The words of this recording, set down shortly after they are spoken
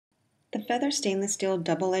The Feather Stainless Steel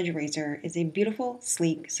Double-Edged Razor is a beautiful,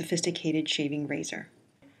 sleek, sophisticated shaving razor.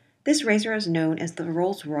 This razor is known as the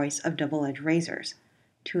Rolls-Royce of double-edged razors.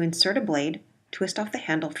 To insert a blade, twist off the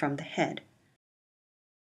handle from the head.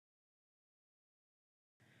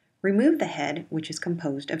 Remove the head, which is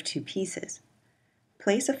composed of two pieces.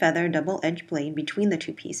 Place a feather double-edged blade between the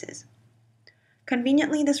two pieces.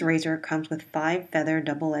 Conveniently, this razor comes with 5 feather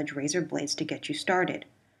double-edged razor blades to get you started.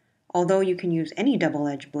 Although you can use any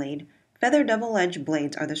double-edged blade, feather double-edged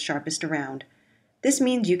blades are the sharpest around. This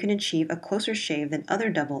means you can achieve a closer shave than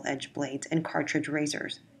other double-edged blades and cartridge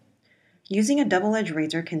razors. Using a double-edged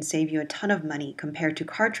razor can save you a ton of money compared to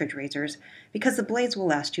cartridge razors because the blades will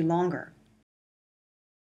last you longer.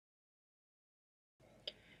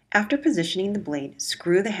 After positioning the blade,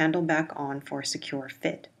 screw the handle back on for a secure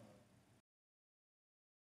fit.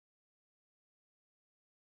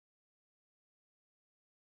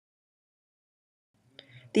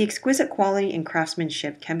 The exquisite quality and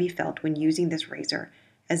craftsmanship can be felt when using this razor,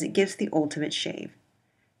 as it gives the ultimate shave.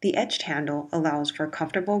 The edged handle allows for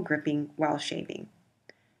comfortable gripping while shaving.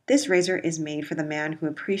 This razor is made for the man who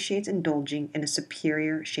appreciates indulging in a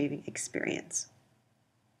superior shaving experience.